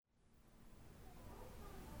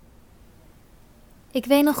Ik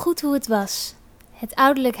weet nog goed hoe het was. Het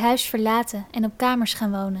ouderlijk huis verlaten en op kamers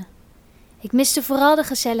gaan wonen. Ik miste vooral de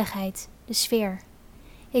gezelligheid, de sfeer.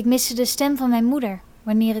 Ik miste de stem van mijn moeder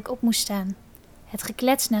wanneer ik op moest staan. Het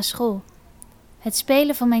geklets na school. Het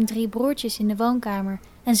spelen van mijn 3 broertjes in de woonkamer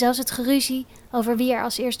en zelfs het geruzie over wie er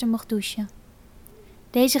als eerste mocht douchen.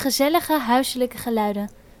 Deze gezellige huiselijke geluiden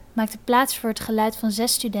maakten plaats voor het geluid van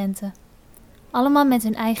 6 studenten. Allemaal met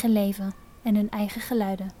hun eigen leven en hun eigen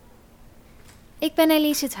geluiden. Ik ben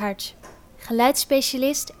Elise het Hart,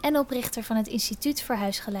 geluidsspecialist en oprichter van het Instituut voor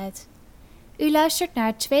Huisgeluid. U luistert naar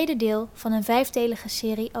het tweede deel van een 5-delige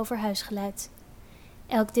serie over huisgeluid.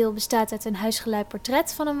 Elk deel bestaat uit een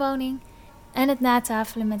huisgeluidportret van een woning en het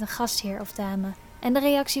natafelen met een gastheer of dame en de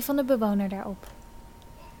reactie van de bewoner daarop.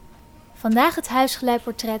 Vandaag het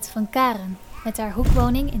huisgeluidportret van Karen met haar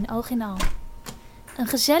hoekwoning in Oog in Al. Een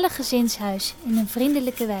gezellig gezinshuis in een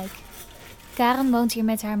vriendelijke wijk. Karen woont hier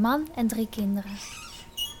met haar man en 3 kinderen.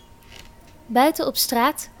 Buiten op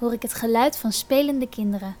straat hoor ik het geluid van spelende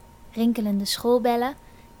kinderen, rinkelende schoolbellen,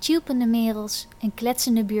 tjilpende merels en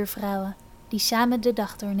kletsende buurvrouwen die samen de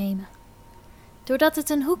dag doornemen. Doordat het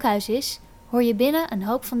een hoekhuis is, hoor je binnen een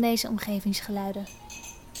hoop van deze omgevingsgeluiden.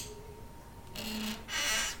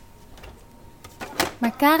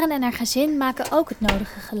 Maar Karen en haar gezin maken ook het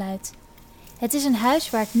nodige geluid. Het is een huis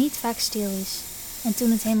waar het niet vaak stil is. En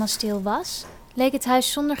toen het helemaal stil was, leek het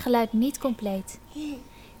huis zonder geluid niet compleet.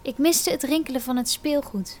 Ik miste het rinkelen van het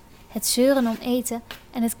speelgoed, het zeuren om eten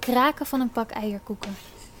en het kraken van een pak eierkoeken.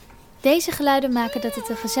 Deze geluiden maken dat het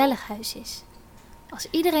een gezellig huis is. Als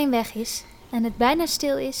iedereen weg is en het bijna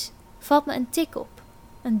stil is, valt me een tik op.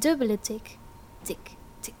 Een dubbele tik. Tik,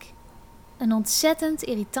 tik. Een ontzettend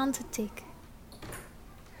irritante tik.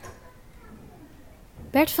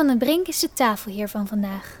 Bert van den Brink is de tafelheer van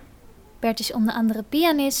vandaag. Bert is onder andere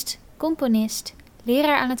pianist, componist,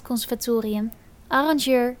 leraar aan het conservatorium,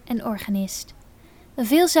 arrangeur en organist. Een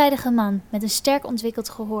veelzijdige man met een sterk ontwikkeld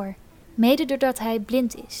gehoor, mede doordat hij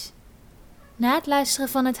blind is. Na het luisteren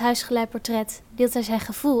van het huisgeluidportret deelt hij zijn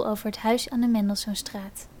gevoel over het huis aan de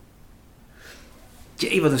Mendelssohnstraat.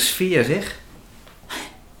 Jee, wat een sfeer zeg.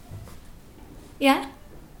 Ja?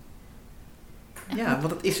 Ja,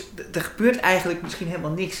 want er gebeurt eigenlijk misschien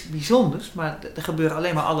helemaal niks bijzonders, maar er gebeuren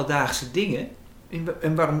alleen maar alledaagse dingen.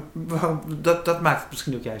 En waarom dat maakt het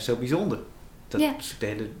misschien ook juist zo bijzonder. Dat is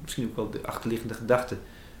misschien ook wel de achterliggende gedachte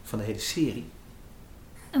van de hele serie.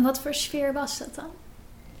 En wat voor sfeer was dat dan?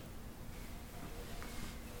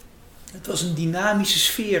 Het was een dynamische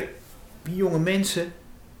sfeer. Jonge mensen,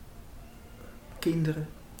 kinderen,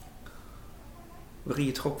 waarin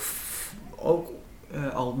je toch ook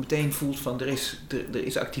al meteen voelt van er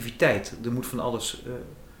is activiteit. Er moet van alles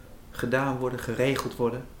gedaan worden, geregeld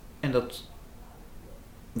worden. En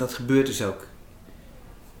dat gebeurt dus ook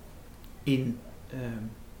in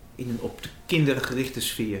een op de kinderen gerichte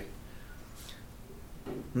sfeer.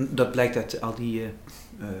 Dat blijkt uit al die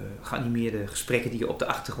geanimeerde gesprekken die je op de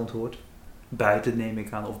achtergrond hoort. Buiten neem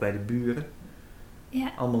ik aan, of bij de buren.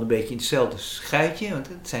 Ja. Allemaal een beetje in hetzelfde schuitje, want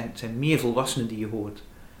het zijn meer volwassenen die je hoort.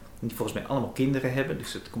 Die volgens mij allemaal kinderen hebben,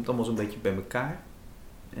 dus het komt allemaal zo'n beetje bij elkaar.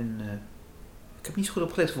 En ik heb niet zo goed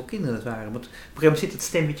opgelet hoeveel kinderen het waren. Want op een gegeven moment zit het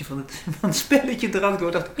stemmetje van het spelletje er ook door.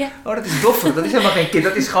 Ik dacht, oh, dat is doffer, dat is helemaal geen kind,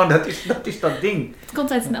 dat is gewoon dat is dat ding. Het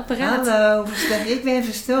komt uit een apparaat. Hallo, ik ben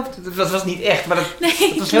verstopt. Dat was niet echt, maar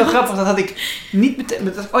dat was heel grappig. Dat had ik niet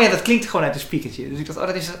meteen. Oh ja, dat klinkt gewoon uit een speakertje. Dus ik dacht,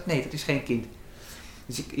 dat is geen kind.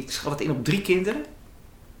 Dus ik schat het in op 3 kinderen.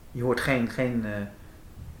 Je hoort geen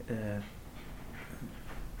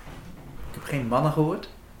ik heb geen mannen gehoord.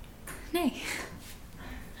 Nee.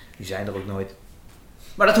 Die zijn er ook nooit.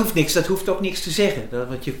 Maar dat hoeft niks, dat hoeft ook niks te zeggen.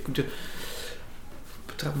 Want je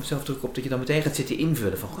betrap mezelf er ook op dat je dan meteen gaat zitten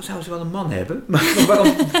invullen van, zou ze wel een man hebben? Maar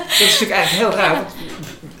waarom? Dat is natuurlijk eigenlijk heel raar.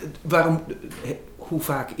 Want hoe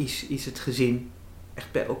vaak is het gezin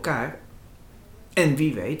echt bij elkaar? En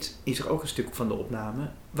wie weet is er ook een stuk van de opname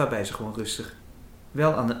waarbij ze gewoon rustig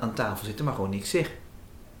wel aan tafel zitten, maar gewoon niks zeggen.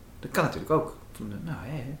 Dat kan natuurlijk ook.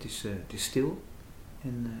 Het is stil.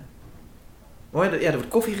 En er wordt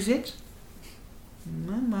koffie gezet.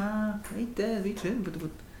 Mama,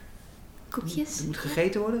 Koekjes. Er moet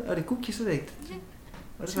gegeten worden. Oh, die koekjes, dat weet ik.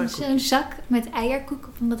 Zo'n zak met eierkoek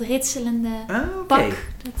op een wat ritselende pak.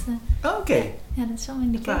 Oké. Ja, dat is allemaal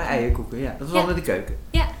in de keuken. Eierkoeken, ja. Dat is allemaal in de keuken.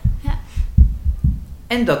 Ja.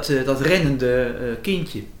 En dat rennende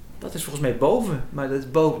kindje, dat is volgens mij boven. Maar dat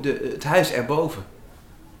is het huis erboven.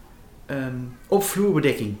 Op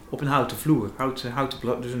vloerbedekking, op een houten vloer.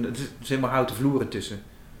 Dus er zijn maar houten vloeren tussen.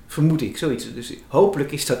 Vermoed ik, zoiets. Dus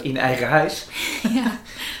hopelijk is dat in eigen huis. Ja.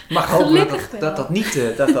 Mag hopen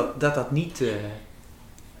dat niet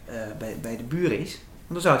bij de buren is.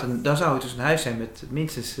 Want dan zou het dus een huis zijn met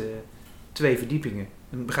minstens 2 verdiepingen.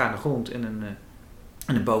 Een begane grond en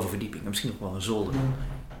een bovenverdieping. En misschien nog wel een zolder.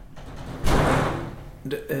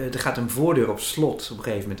 Er gaat een voordeur op slot op een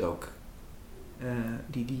gegeven moment ook.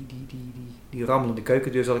 Die rammelende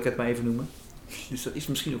keukendeur zal ik het maar even noemen. Dus dat is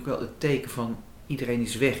misschien ook wel het teken van iedereen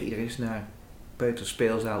is weg. Iedereen is naar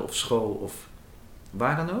peuterspeelzaal of school of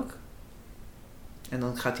waar dan ook. En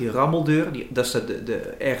dan gaat die rammeldeur, dat is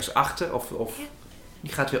ergens achter of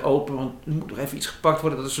die gaat weer open, want er moet nog even iets gepakt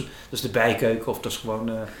worden. Dat is de bijkeuken of dat is gewoon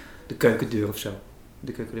de keukendeur of zo.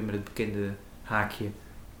 De keukendeur met het bekende haakje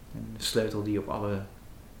en de sleutel die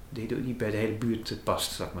die bij de hele buurt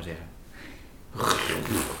past, zal ik maar zeggen.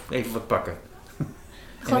 Even wat pakken.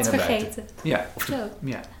 God vergeten. Ja, Zo.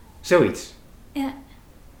 Ja, zoiets. Ja.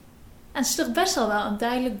 En het is toch best wel een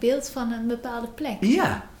duidelijk beeld van een bepaalde plek.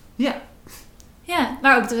 Ja. Ja,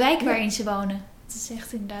 maar ook de wijk waarin ze wonen. Het is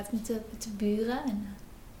echt inderdaad met de buren. En,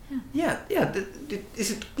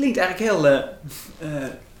 Het klinkt eigenlijk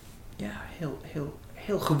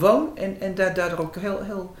heel gewoon en daardoor ook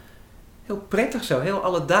heel prettig zo, heel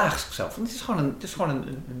alledaags of zo. Want het is gewoon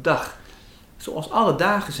een dag zoals alle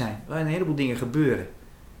dagen zijn, waar een heleboel dingen gebeuren.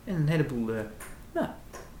 En een heleboel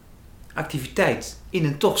activiteit in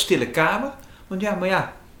een toch stille kamer. Want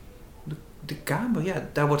de kamer,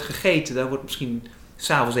 daar wordt gegeten, daar wordt misschien 's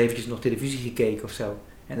avonds eventjes nog televisie gekeken of zo.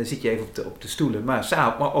 En dan zit je even op de stoelen.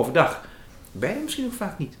 Maar overdag ben je er misschien ook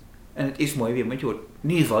vaak niet. En het is mooi weer, want in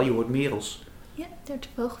ieder geval, je hoort merels. Ja, de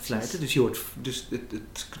vogeltjes. Fluiten. Dus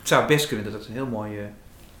het zou best kunnen dat het een heel mooi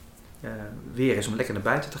weer is om lekker naar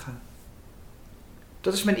buiten te gaan.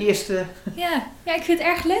 Dat is mijn eerste... Ja, ik vind het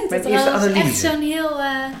erg leuk. Mijn dat eerste er analyse. echt zo'n heel...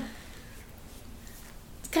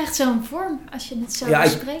 het krijgt zo'n vorm als je het zo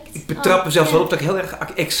bespreekt. Ik betrap mezelf wel op dat ik heel erg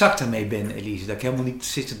exact daarmee ben, Elise. Dat ik helemaal niet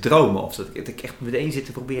zit te dromen of dat ik echt meteen zit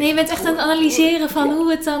te proberen. Nee, je bent echt aan het analyseren van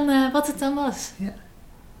hoe het dan, wat het dan was.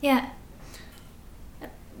 Ja.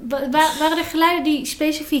 Waren er geluiden die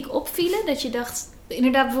specifiek opvielen? Dat je dacht,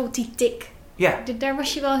 inderdaad bijvoorbeeld die tik. Ja. Daar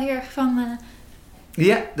was je wel heel erg van...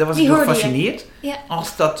 Ja, daar was ik door gefascineerd. Ja.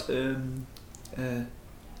 Als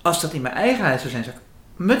dat in mijn eigen huis zou zijn, zou ik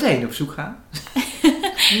meteen op zoek gaan.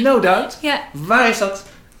 No doubt. Ja. Waar is dat?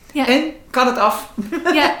 Ja. En kan het af?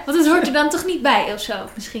 Ja, want het hoort er dan toch niet bij of zo,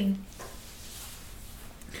 misschien.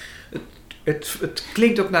 Het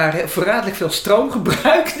klinkt ook naar verraderlijk veel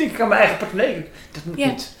stroomgebruik. Ik kan mijn eigen portemonnee. Dat moet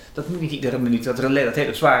niet. Dat moet niet iedere minuut. Dat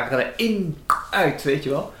hele zware in, uit, weet je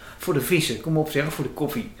wel. Voor de vissen, kom op zeggen, voor de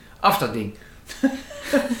koffie. Af dat ding.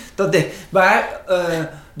 Maar,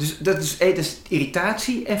 dus dat is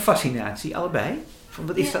irritatie en fascinatie, allebei. Van,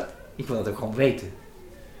 wat is dat? Ik wil dat ook gewoon weten.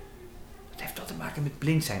 Het heeft wel te maken met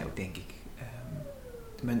blind zijn ook, denk ik.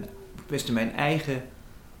 Mijn eigen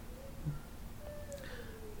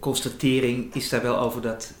constatering is daar wel over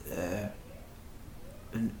dat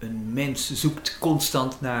een mens zoekt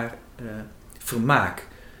constant naar vermaak.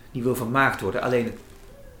 Die wil vermaakt worden. Alleen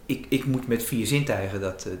ik moet met 4 zintuigen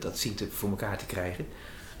dat zien voor elkaar te krijgen.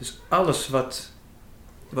 Dus alles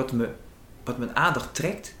wat mijn aandacht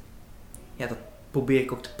trekt, dat probeer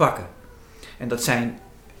ik ook te pakken. En dat zijn,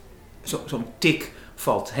 zo'n tik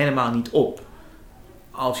valt helemaal niet op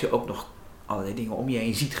als je ook nog allerlei dingen om je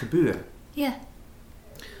heen ziet gebeuren. Ja.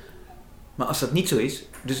 Maar als dat niet zo is,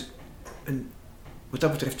 dus wat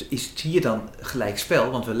dat betreft is het hier dan gelijk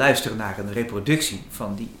spel, want we luisteren naar een reproductie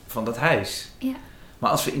van dat huis. Ja. Maar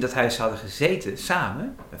als we in dat huis hadden gezeten,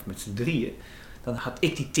 samen, of met z'n drieën, dan had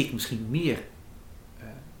ik die tik misschien meer,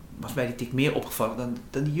 was mij die tik meer opgevallen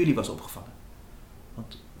dan die jullie was opgevallen.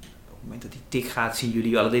 Want op het moment dat die tik gaat, zien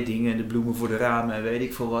jullie allerlei dingen, en de bloemen voor de ramen en weet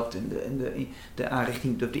ik veel wat, en de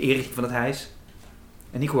aanrichting, de inrichting van het huis.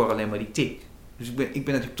 En ik hoor alleen maar die tik. Dus ik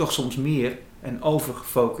ben natuurlijk toch soms meer en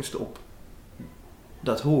overgefocust op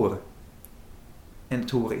dat horen. En het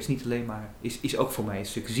horen is niet alleen maar, is ook voor mij een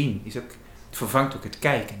stuk zien. Het vervangt ook het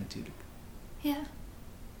kijken natuurlijk. Ja.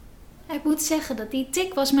 Ik moet zeggen dat die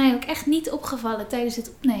tik was mij ook echt niet opgevallen tijdens het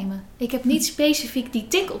opnemen. Ik heb niet specifiek die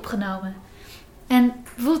tik opgenomen. En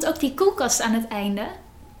bijvoorbeeld ook die koelkast aan het einde.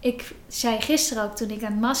 Ik zei gisteren ook toen ik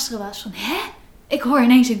aan het masteren was van... Ik hoor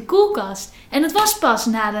ineens een koelkast. En het was pas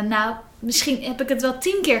misschien heb ik het wel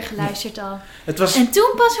 10 keer geluisterd al. En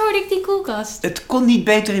toen pas hoorde ik die koelkast. Het kon niet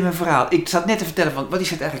beter in mijn verhaal. Ik zat net te vertellen van, wat is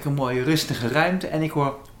het eigenlijk een mooie rustige ruimte. En ik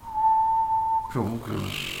hoor...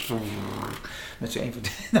 Met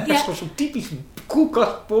zo'n typisch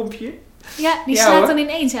koelkastpompje. Ja, die slaat dan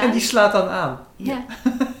ineens aan. En die slaat dan aan. Ja.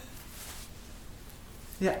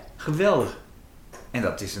 Ja, geweldig. En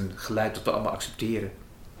dat is een geluid dat we allemaal accepteren.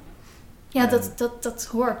 Ja, dat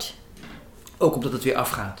hoort. Ook omdat het weer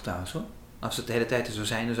afgaat trouwens hoor. Als het de hele tijd er zou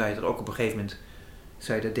zijn, dan zou je er ook op een gegeven moment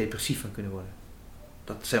depressief van kunnen worden.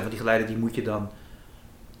 Dat zijn van die geluiden die moet je dan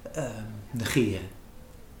negeren.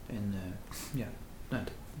 En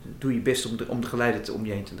doe je best om de geluiden om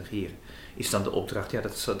je heen te negeren. Is dan de opdracht. Ja,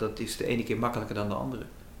 dat is de ene keer makkelijker dan de andere.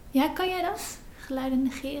 Ja, kan jij dat? Geluiden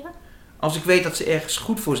negeren? Als ik weet dat ze ergens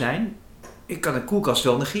goed voor zijn, ik kan een koelkast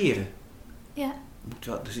wel negeren. Ja.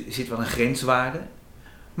 Er zit wel een grenswaarde.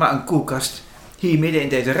 Maar een koelkast hier midden in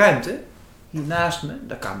deze ruimte, hier naast me,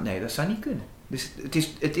 dat zou niet kunnen. Dus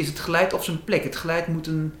het is het geluid op zijn plek. Het geluid moet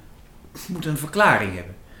een verklaring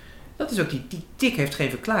hebben. Dat is ook, die tik heeft geen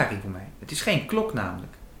verklaring voor mij. Het is geen klok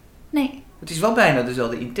namelijk. Nee. Het is wel bijna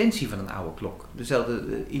dezelfde intentie van een oude klok.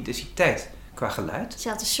 Dezelfde intensiteit qua geluid.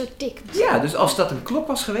 Hetzelfde soort tik. Ja, dus als dat een klok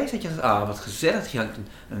was geweest, had je gezegd, wat gezellig. Je hangt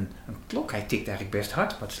een klok, hij tikt eigenlijk best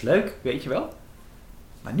hard, maar het is leuk, weet je wel.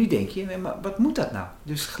 Maar nu denk je, maar wat moet dat nou?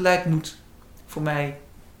 Dus geluid moet voor mij,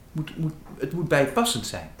 het moet bijpassend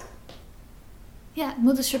zijn. Ja, het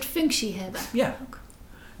moet een soort functie hebben. Ja,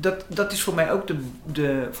 dat is voor mij ook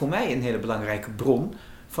voor mij een hele belangrijke bron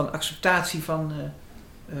van acceptatie van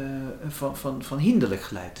hinderlijk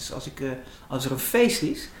geluid. Dus als er een feest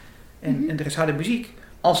is en er is harde muziek,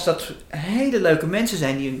 als dat hele leuke mensen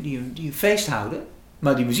zijn die een feest houden,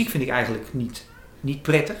 maar die muziek vind ik eigenlijk niet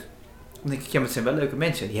prettig, dan denk ik, ja, maar het zijn wel leuke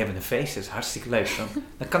mensen, die hebben een feest, dat is hartstikke leuk.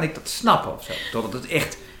 Dan kan ik dat snappen of zo, totdat het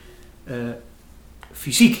echt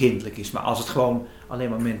fysiek hinderlijk is. Maar als het gewoon alleen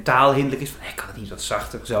maar mentaal hinderlijk is, van kan het niet wat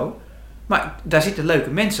zachter zo. Maar daar zitten leuke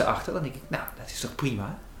mensen achter, dan denk ik, nou, dat is toch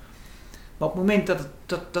prima. Maar op het moment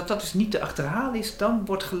dat dus niet te achterhalen is, dan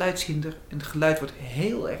wordt geluidshinder en het geluid wordt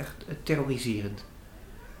heel erg terroriserend.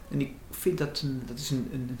 En ik vind dat is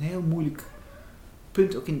een heel moeilijk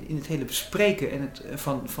punt ook in het hele bespreken en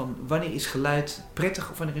van wanneer is geluid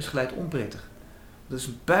prettig of wanneer is geluid onprettig. Dat is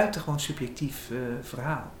een buitengewoon subjectief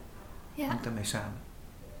verhaal. Ja. Hangt daarmee samen.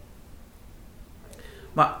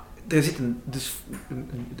 Maar er zit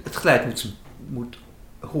het geluid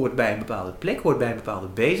hoort bij een bepaalde plek, hoort bij een bepaalde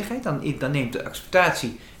bezigheid. Dan neemt de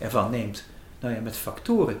acceptatie ervan met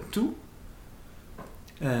factoren toe.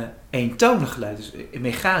 Eentonig geluid, dus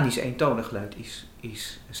mechanisch eentonig geluid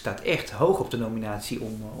staat echt hoog op de nominatie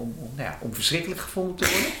om verschrikkelijk gevonden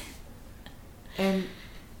te worden. En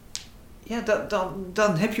ja,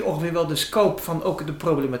 dan heb je ongeveer wel de scope van ook de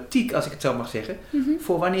problematiek, als ik het zo mag zeggen,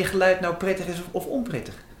 voor wanneer geluid nou prettig is of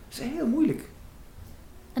onprettig. Dat is heel moeilijk.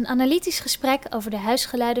 Een analytisch gesprek over de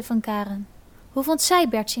huisgeluiden van Karen. Hoe vond zij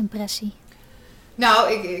Bert's impressie?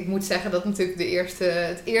 Nou, ik moet zeggen dat natuurlijk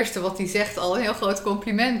het eerste wat hij zegt al een heel groot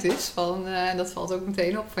compliment is. En dat valt ook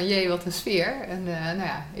meteen op van jee, wat een sfeer. En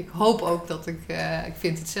ik hoop ook dat ik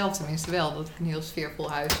vind het zelf tenminste wel, dat ik een heel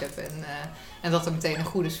sfeervol huis heb. En dat er meteen een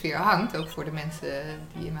goede sfeer hangt, ook voor de mensen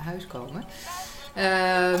die in mijn huis komen.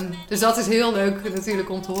 Dus dat is heel leuk natuurlijk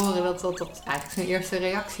om te horen dat eigenlijk zijn eerste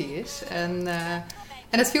reactie is.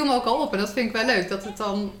 En het viel me ook al op en dat vind ik wel leuk. Dat het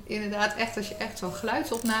dan inderdaad echt, als je echt zo'n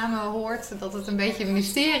geluidsopname hoort, dat het een beetje een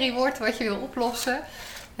mysterie wordt wat je wil oplossen.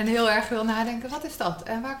 En heel erg wil nadenken, wat is dat?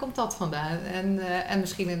 En waar komt dat vandaan? En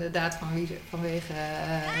misschien inderdaad vanwege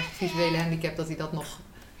visuele handicap dat hij dat nog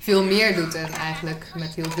veel meer doet en eigenlijk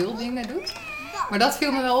met heel veel dingen doet. Maar dat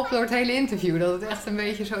viel me wel op door het hele interview. Dat het echt een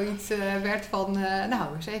beetje zoiets werd van,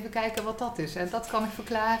 eens even kijken wat dat is. En dat kan ik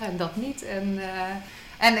verklaren en dat niet.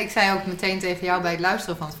 En ik zei ook meteen tegen jou bij het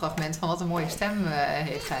luisteren van het fragment van wat een mooie stem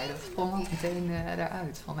heeft hij. Dat sprong ook meteen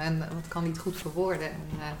daaruit. En wat kan hij het goed verwoorden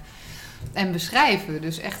en beschrijven.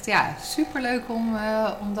 Dus echt superleuk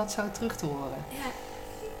om dat zo terug te horen.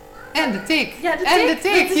 Ja. En de tik. Ja, de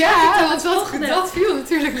tik. Dat viel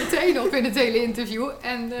natuurlijk meteen op in het hele interview.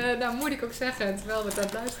 En nou moet ik ook zeggen, terwijl we het aan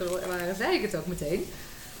het luisteren waren, zei ik het ook meteen.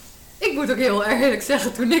 Ik moet ook heel erg eerlijk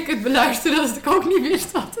zeggen, toen ik het beluisterde, dat ik ook niet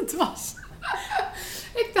wist wat het was.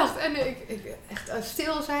 Ik dacht, en ik echt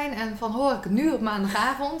stil zijn en van hoor ik het nu op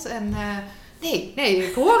maandagavond en nee,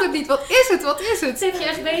 ik hoor het niet. Wat is het? Dat heb je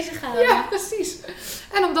echt bezig gehouden. Ja, precies.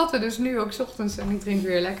 En omdat we dus nu ook 's ochtends, en ik drink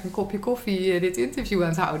weer lekker een kopje koffie, dit interview aan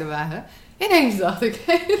het houden waren, ineens dacht ik,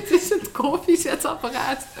 het is het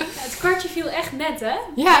koffiezetapparaat. Ja, het kwartje viel echt net, hè?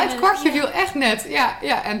 Ja, het kwartje viel echt net.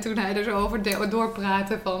 Ja. En toen hij er zo over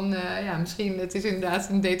doorpraatte van, misschien het is inderdaad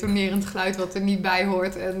een detonerend geluid wat er niet bij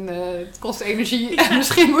hoort. En het kost energie en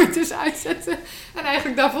misschien moet je het dus uitzetten. En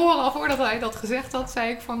eigenlijk daarvoor, al voordat hij dat gezegd had,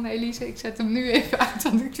 zei ik van, Elise, ik zet hem nu even uit,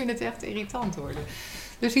 want ik vind het echt irritant worden.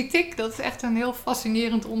 Dus die tik, dat is echt een heel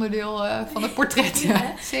fascinerend onderdeel van het portret.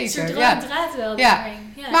 Ja, zeker. Een soort rode draad wel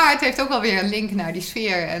daarheen. Ja. Maar het heeft ook wel weer een link naar die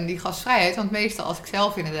sfeer en die gastvrijheid. Want meestal als ik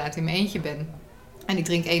zelf inderdaad in mijn eentje ben en ik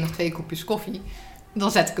drink 1 of 2 kopjes koffie,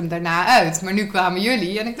 Dan zet ik hem daarna uit. Maar nu kwamen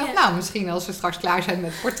jullie en ik dacht, nou, misschien als we straks klaar zijn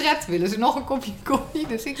met het portret, willen ze nog een kopje koffie.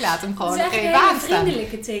 Dus ik laat hem gewoon nog even aanstaan. Het is eigenlijk een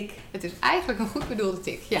vriendelijke tik. Het is eigenlijk een goed bedoelde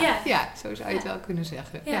tik. Ja, zo zou je het wel kunnen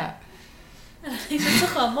zeggen. Ja. Nou, dan is het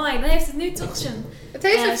toch wel mooi. Dan heeft het nu toch zijn Het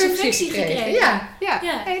heeft een zijn functie gekregen. Ja.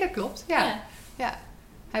 Nee, dat klopt. Ja.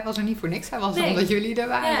 Hij was er niet voor niks. Hij was er omdat jullie er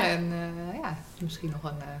waren. Ja. En misschien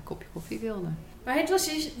nog een kopje koffie wilden. Maar het was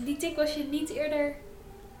dus, die tik was je niet eerder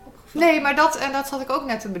opgevallen? Nee, maar dat zat ik ook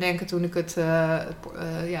net te bedenken toen ik het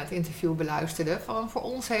interview beluisterde. Van, voor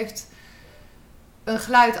ons heeft een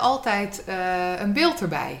geluid altijd een beeld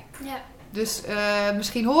erbij. Ja. Dus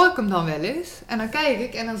misschien hoor ik hem dan wel eens. En dan kijk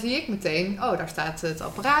ik en dan zie ik meteen, daar staat het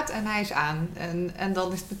apparaat en hij is aan. En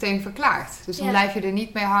dan is het meteen verklaard. Dus dan blijf je er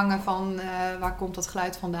niet mee hangen van waar komt dat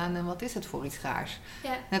geluid vandaan en wat is het voor iets raars.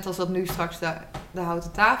 Ja. Net als dat nu straks de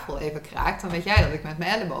houten tafel even kraakt. Dan weet jij dat ik met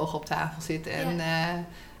mijn ellebogen op tafel zit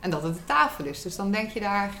en dat het de tafel is. Dus dan denk je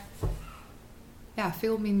daar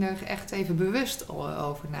veel minder echt even bewust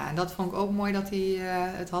over na. En dat vond ik ook mooi dat hij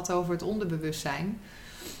het had over het onderbewustzijn.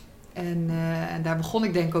 En daar begon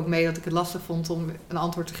ik denk ik ook mee dat ik het lastig vond om een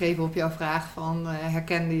antwoord te geven op jouw vraag van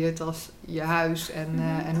herkende je het als je huis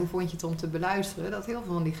en hoe vond je het om te beluisteren? Dat heel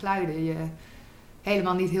veel van die geluiden je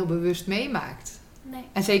helemaal niet heel bewust meemaakt. Nee.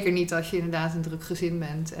 En zeker niet als je inderdaad een druk gezin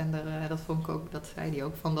bent. En dat vond ik ook, dat zei hij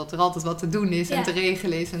ook, van dat er altijd wat te doen is en te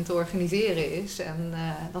regelen is en te organiseren is. En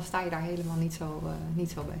dan sta je daar helemaal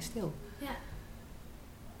niet zo bij stil. Ja.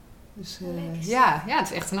 Dus het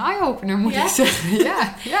is echt een eye-opener moet ik zeggen.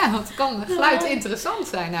 Ja, want het kan geluid interessant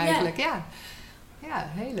zijn eigenlijk. Ja,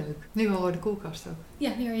 heel leuk. Nu horen we de koelkast ook.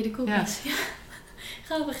 Ja, nu hoor je de koelkast. Ja.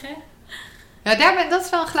 Grappig, hè? Ja, dat is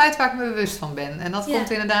wel een geluid waar ik me bewust van ben. En dat komt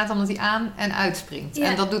inderdaad omdat hij aan en uitspringt. Ja.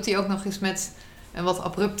 En dat doet hij ook nog eens met een wat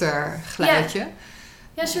abrupter geluidje.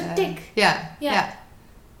 Ja, een soort tik. Ja.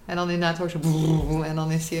 En dan inderdaad hoor je en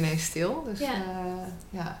dan is hij ineens stil. Dus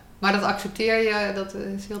maar dat accepteer je, dat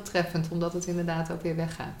is heel treffend, omdat het inderdaad ook weer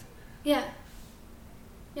weggaat. Ja.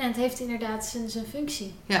 Ja, en het heeft inderdaad zijn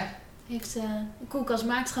functie. Ja. De koelkast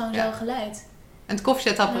maakt gewoon zo'n geluid. En het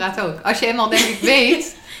koffiezetapparaat ook. Als je eenmaal denk ik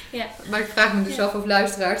weet, maar ik vraag me dus af of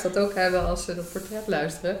luisteraars dat ook hebben als ze dat portret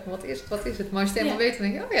luisteren. Wat is het? Maar als je het eenmaal weet,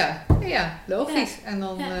 dan denk je, logisch. Ja. En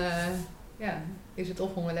dan is het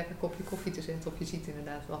of om een lekker kopje koffie te zetten of je ziet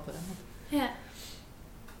inderdaad het apparaat. Ja.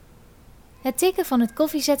 Het tikken van het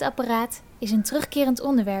koffiezetapparaat is een terugkerend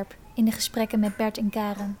onderwerp in de gesprekken met Bert en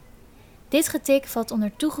Karen. Dit getik valt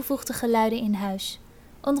onder toegevoegde geluiden in huis,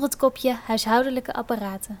 onder het kopje huishoudelijke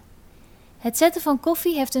apparaten. Het zetten van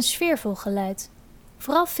koffie heeft een sfeervol geluid,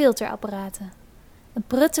 vooral filterapparaten. Een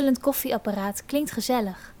pruttelend koffieapparaat klinkt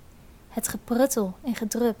gezellig. Het gepruttel en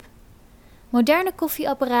gedrup. Moderne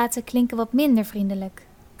koffieapparaten klinken wat minder vriendelijk.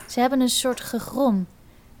 Ze hebben een soort gegrom.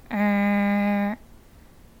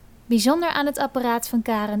 Bijzonder aan het apparaat van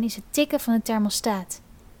Karen is het tikken van de thermostaat,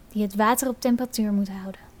 die het water op temperatuur moet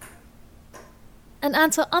houden. Een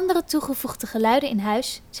aantal andere toegevoegde geluiden in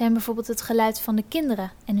huis zijn bijvoorbeeld het geluid van de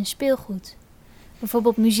kinderen en hun speelgoed.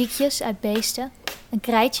 Bijvoorbeeld muziekjes uit beesten, een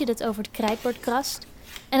krijtje dat over het krijtbord krast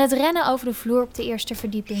en het rennen over de vloer op de eerste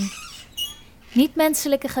verdieping.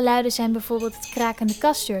 Niet-menselijke geluiden zijn bijvoorbeeld het krakende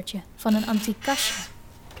kastdeurtje van een antiek kastje.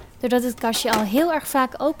 Doordat het kastje al heel erg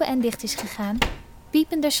vaak open en dicht is gegaan,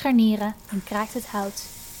 piepen de scharnieren en kraakt het hout.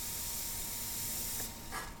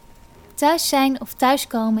 Thuis zijn of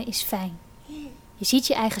thuiskomen is fijn. Je ziet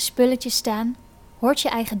je eigen spulletjes staan, hoort je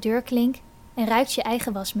eigen deurklink en ruikt je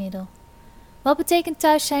eigen wasmiddel. Wat betekent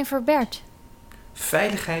thuis zijn voor Bert?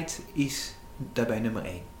 Veiligheid is daarbij nummer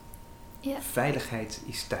 1. Ja. Veiligheid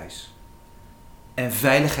is thuis. En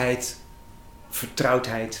veiligheid,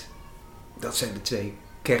 vertrouwdheid, dat zijn de 2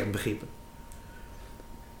 kernbegrippen.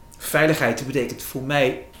 Veiligheid betekent voor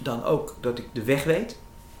mij dan ook dat ik de weg weet.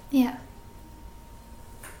 Ja.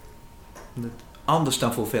 Anders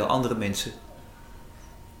dan voor veel andere mensen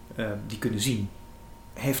die kunnen zien,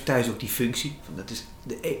 heeft thuis ook die functie. Dat is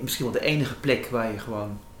misschien wel de enige plek waar je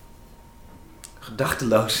gewoon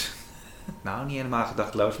gedachteloos, nou niet helemaal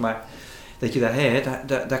gedachteloos, maar dat je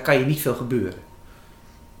daar kan je niet veel gebeuren.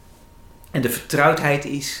 En de vertrouwdheid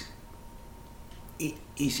is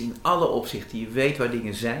in alle opzichten. Je weet waar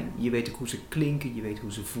dingen zijn, je weet ook hoe ze klinken, je weet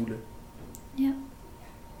hoe ze voelen. Ja.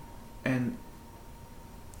 En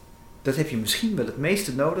dat heb je misschien wel het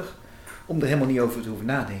meeste nodig om er helemaal niet over te hoeven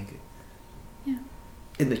nadenken. Ja.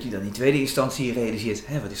 En dat je dan in tweede instantie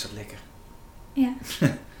realiseert, wat is dat lekker. Ja.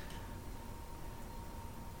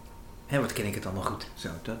 Wat ken ik het allemaal goed. Zo,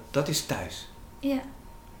 dat is thuis. Ja.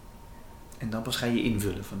 En dan pas ga je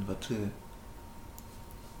invullen van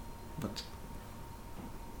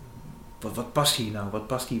wat past hier nou, wat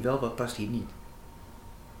past hier wel, wat past hier niet.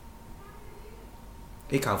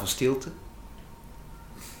 Ik hou van stilte.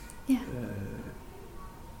 Ja.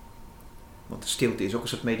 Want de stilte is ook een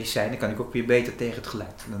soort medicijn. Dan kan ik ook weer beter tegen het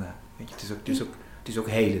geluid daarna. Weet je, het is ook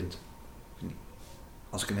helend.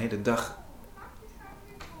 Als ik een hele dag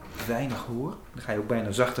weinig hoor, dan ga je ook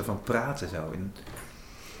bijna zachter van praten. Zo. En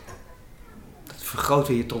dat vergroot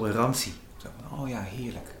weer je tolerantie. Zo van, oh ja,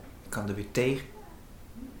 heerlijk. Ik kan er weer tegen.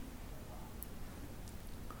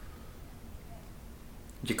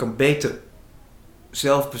 Je kan beter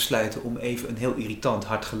zelf besluiten om even een heel irritant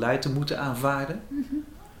hard geluid te moeten aanvaarden. Mm-hmm.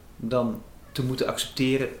 Dan te moeten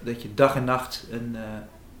accepteren dat je dag en nacht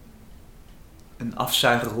een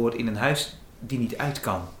afzuiger hoort in een huis die niet uit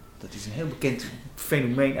kan. Dat is een heel bekend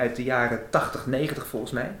fenomeen uit de jaren 80, 90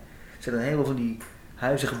 volgens mij. Er zijn een heleboel van die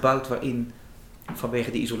huizen gebouwd waarin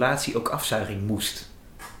vanwege de isolatie ook afzuiging moest.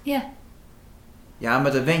 Ja. Ja,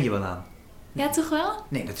 maar daar wen je wel aan. Ja, toch wel?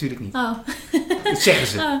 Nee, natuurlijk niet. Oh. Dat zeggen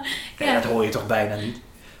ze. Oh, Nee, dat hoor je toch bijna niet.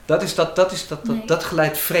 Nee. Dat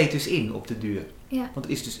geluid vreet dus in op de deur. Ja. Want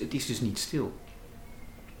het is dus niet stil.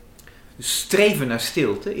 Dus streven naar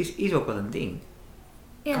stilte is ook wel een ding.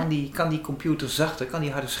 Ja. Kan die computer zachter, kan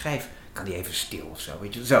die harde schijf, kan die even stil of zo.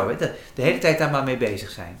 Weet je, zo hè? De hele tijd daar maar mee bezig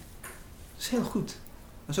zijn. Dat is heel goed.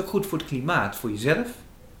 Dat is ook goed voor het klimaat, voor jezelf.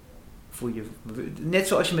 Net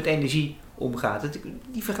zoals je met energie omgaat.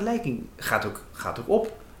 Die vergelijking gaat ook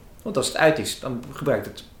op. Want als het uit is, dan gebruikt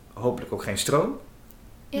het hopelijk ook geen stroom.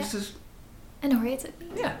 Ja. Dus En dan hoor je het ook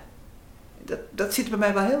niet. ja, dat zit bij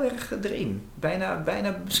mij wel heel erg erin.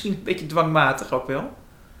 Bijna misschien een beetje dwangmatig ook wel.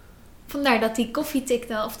 Vandaar dat die koffietik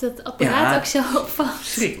dan, of dat apparaat ook zo opvalt.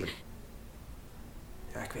 Verschrikkelijk.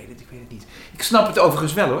 Ja, ik weet het niet. Ik snap het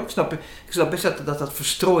overigens wel hoor. Ik snap best dat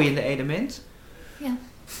verstrooiende element. Ja.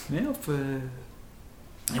 Ja,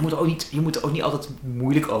 je moet er ook niet altijd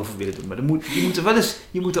moeilijk over willen doen. Maar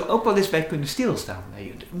je moet er ook wel eens bij kunnen stilstaan.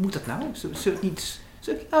 Nee, moet dat nou? Zullen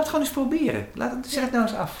we het gewoon eens proberen? Zet het nou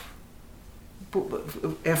eens af.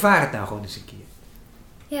 Ervaar het nou gewoon eens een keer.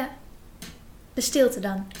 Ja. De stilte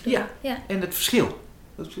dan. Ja. Ja. En het verschil.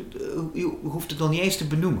 Je hoeft het nog niet eens te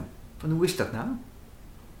benoemen. Van hoe is dat nou?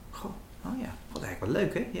 Goh, oh ja, wat eigenlijk wel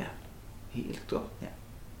leuk hè? Ja, heerlijk toch? Ja.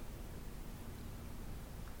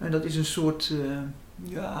 En dat is een soort,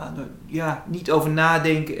 niet over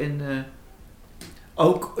nadenken en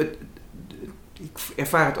ook, ik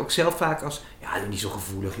ervaar het ook zelf vaak als, ja, niet zo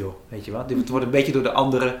gevoelig joh, weet je wat. Het wordt een beetje door de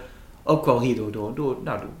anderen, ook wel hier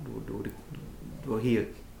door hier,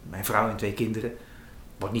 mijn vrouw en 2 kinderen,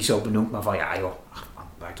 wordt niet zo benoemd, maar van ja joh, man,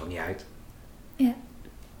 maakt toch niet uit. Ja.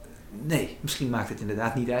 Nee, misschien maakt het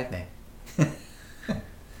inderdaad niet uit, nee.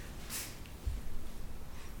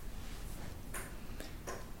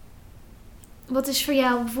 Wat is voor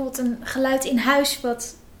jou bijvoorbeeld een geluid in huis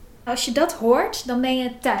wat, als je dat hoort, dan ben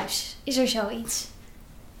je thuis? Is er zoiets?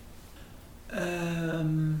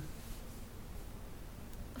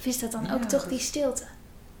 Of is dat dan ook toch die stilte?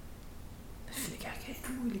 Dat vind ik eigenlijk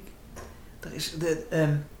heel moeilijk.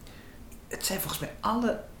 Het zijn volgens mij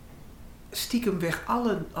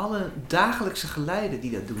alle dagelijkse geluiden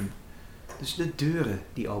die dat doen. Dus de deuren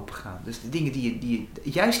die opengaan. Dus de dingen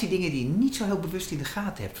juist die dingen die je niet zo heel bewust in de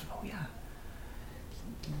gaten hebt. Van, oh ja.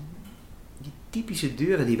 Die typische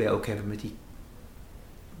deuren die wij ook hebben met die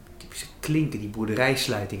typische klinken, die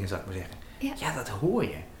boerderijsluitingen zou ik maar zeggen. Ja, dat hoor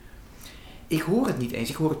je. Ik hoor het niet eens.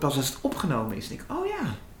 Ik hoor het pas als het opgenomen is. En ik denk, oh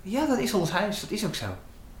ja, dat is ons huis. Dat is ook zo.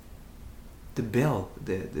 De bel,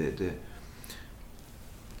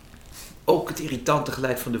 ook het irritante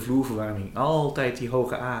geluid van de vloerverwarming. Altijd die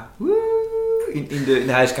hoge A. In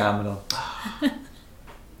de huiskamer dan.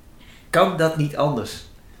 Kan dat niet anders?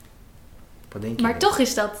 Wat denk je? Maar toch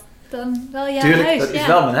is dat dan wel jouw Tuurlijk, huis. dat is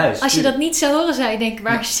wel mijn huis. Als je dat niet zou horen, zou je denken,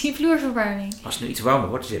 waar is die vloerverwarming? Als het nu iets warmer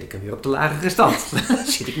wordt, dan zet ik hem weer op de lagere stand. Dan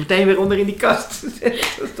zit ik meteen weer onder in die kast.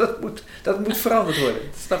 Dat moet veranderd worden.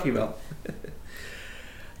 Dat snap je wel.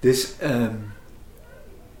 Dus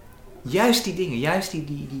juist die dingen,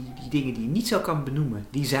 die dingen die je niet zo kan benoemen,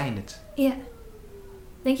 die zijn het. Ja.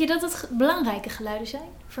 Denk je dat het belangrijke geluiden zijn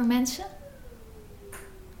voor mensen?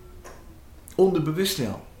 Onderbewust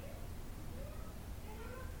wel.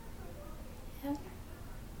 Ja.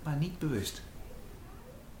 Maar niet bewust.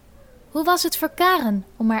 Hoe was het voor Karen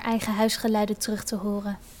om haar eigen huisgeluiden terug te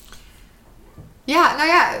horen? Ja, nou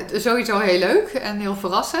ja, sowieso heel leuk en heel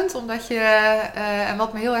verrassend. Omdat en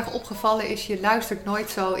wat me heel erg opgevallen is, je luistert nooit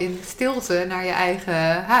zo in stilte naar je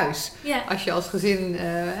eigen huis. Ja. Als je als gezin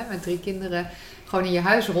met 3 kinderen gewoon in je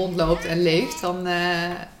huis rondloopt en leeft, dan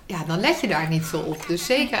let je daar niet zo op. Dus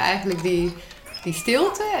zeker eigenlijk die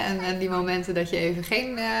stilte en die momenten dat je even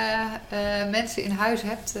geen mensen in huis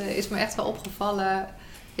hebt, is me echt wel opgevallen.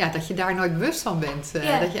 dat je daar nooit bewust van bent.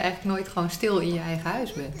 Ja. Dat je eigenlijk nooit gewoon stil in je eigen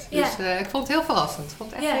huis bent. Ja. Dus ik vond het heel verrassend. Ik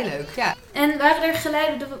vond het echt heel leuk. Ja. En waren er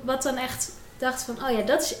geluiden wat dan echt dacht van, oh ja,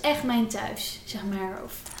 dat is echt mijn thuis, zeg maar.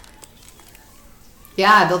 Of...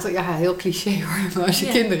 Ja, heel cliché hoor. Maar als je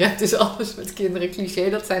kinderen hebt, is alles met kinderen cliché.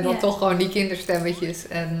 Dat zijn dan Ja. toch gewoon die kinderstemmetjes.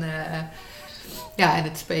 En en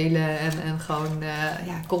het spelen en gewoon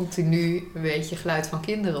continu een beetje geluid van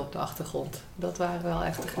kinderen op de achtergrond. Dat waren wel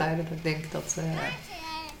echt de geluiden dat ik denk dat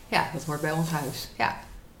dat hoort bij ons huis. Ja.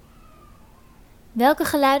 Welke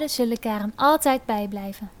geluiden zullen Karen altijd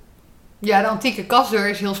bijblijven? Ja, de antieke kastdeur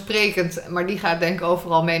is heel sprekend, maar die gaat denk ik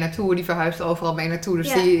overal mee naartoe. Die verhuist overal mee naartoe,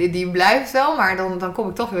 dus die blijft wel. Maar dan kom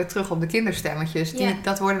ik toch weer terug op de kinderstemmetjes.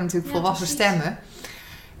 Dat worden natuurlijk volwassen stemmen.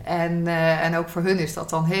 En ook voor hun is dat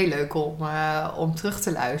dan heel leuk om terug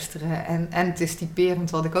te luisteren. En het is typerend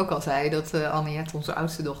wat ik ook al zei, dat Anniette, onze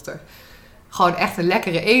oudste dochter, gewoon echt een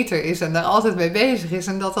lekkere eter is en daar altijd mee bezig is.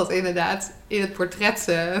 En dat inderdaad in het portret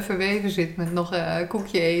verweven zit met nog een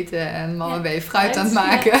koekje eten en mama ben je fruit aan het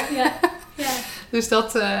maken. Ja. Dus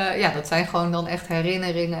dat zijn gewoon dan echt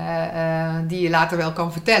herinneringen die je later wel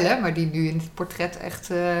kan vertellen, maar die nu in het portret echt,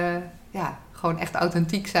 gewoon echt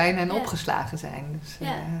authentiek zijn en opgeslagen zijn. Dus,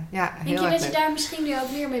 Denk je dat je daar misschien nu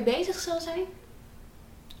ook meer mee bezig zal zijn?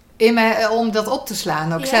 Om dat op te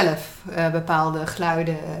slaan, ook zelf, bepaalde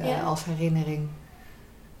geluiden als herinnering.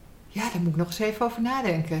 Ja, daar moet ik nog eens even over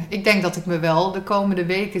nadenken. Ik denk dat ik me wel de komende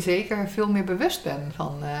weken zeker veel meer bewust ben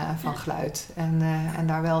van geluid. En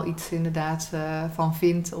daar wel iets inderdaad van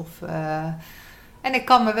vind. En ik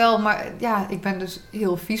kan me wel, maar ik ben dus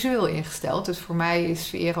heel visueel ingesteld. Dus voor mij is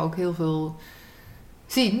sfeer ook heel veel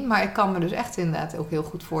zien. Maar ik kan me dus echt inderdaad ook heel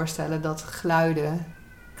goed voorstellen dat geluiden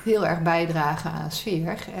heel erg bijdragen aan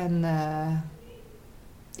sfeer.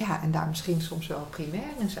 En daar misschien soms wel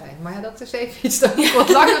primair in zijn. Maar dat is even iets dat ik wat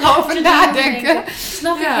langer over nadenken.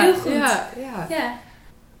 Snap ik heel goed. Ja.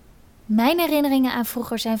 Mijn herinneringen aan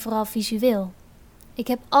vroeger zijn vooral visueel. Ik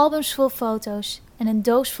heb albums vol foto's en een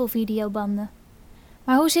doos vol videobanden.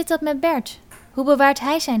 Maar hoe zit dat met Bert? Hoe bewaart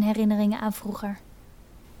hij zijn herinneringen aan vroeger?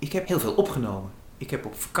 Ik heb heel veel opgenomen. Ik heb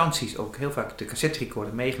op vakanties ook heel vaak de cassette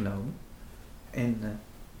recorder meegenomen. En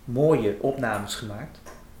mooie opnames gemaakt.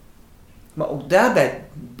 Maar ook daarbij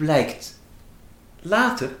blijkt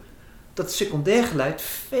later dat secundair geluid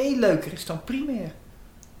veel leuker is dan primair.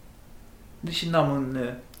 Dus je nam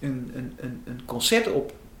een concert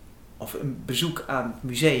op, of een bezoek aan het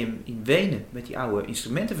museum in Wenen met die oude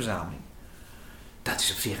instrumentenverzameling. Dat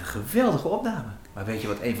is op zich een geweldige opname. Maar weet je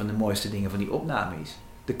wat een van de mooiste dingen van die opname is?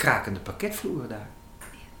 De krakende parketvloer daar.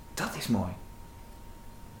 Dat is mooi.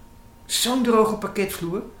 Zo'n droge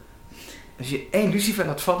parketvloer. Als je 1 lucifer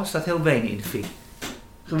laat vallen, staat heel Wenen in de fik.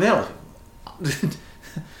 Geweldig.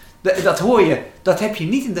 Dat hoor je, dat heb je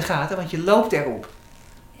niet in de gaten, want je loopt erop.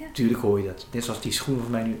 Ja. Tuurlijk hoor je dat. Net zoals die schoenen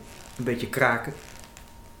van mij nu een beetje kraken.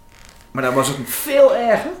 Maar dan was het veel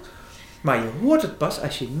erger. Maar je hoort het pas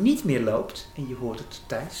als je niet meer loopt. En je hoort het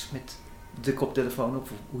thuis met de koptelefoon op, of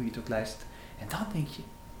hoe je het ook luistert. En dan denk je,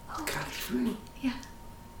 wat kraakt die vloer? Ja.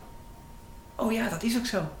 Oh ja, dat is ook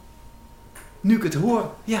zo. Nu ik het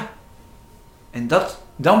hoor, ja. En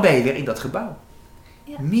dan ben je weer in dat gebouw.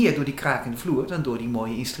 Ja. Meer door die krakende vloer dan door die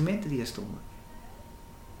mooie instrumenten die er stonden.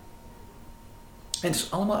 En het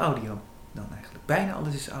is allemaal audio dan eigenlijk. Bijna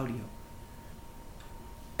alles is audio.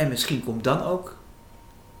 En misschien komt dan ook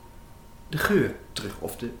de geur terug.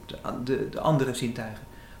 Of de andere zintuigen.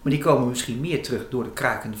 Maar die komen misschien meer terug door de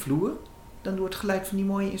krakende vloer dan door het geluid van die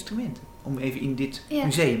mooie instrumenten. Om even in dit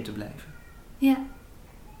museum te blijven. Ja.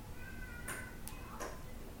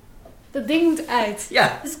 Dat ding moet uit.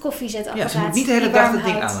 Ja. Het koffiezetapparaat. Ja, ze moet niet de hele dag dat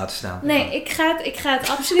ding aan laten staan. Nee, ik ga het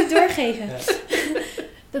absoluut doorgeven. Ja.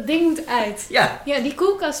 Dat ding moet uit. Ja. Ja, die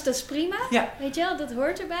koelkast, dat is prima. Ja. Weet je wel, dat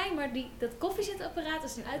hoort erbij. Maar dat koffiezetapparaat,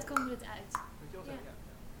 als het nu uitkomt, moet het uit. Ja.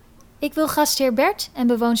 Ik wil gastheer Bert en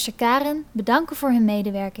bewoonster Karen bedanken voor hun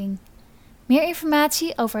medewerking. Meer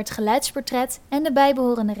informatie over het geluidsportret en de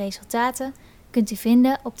bijbehorende resultaten kunt u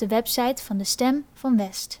vinden op de website van de Stem van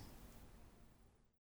West.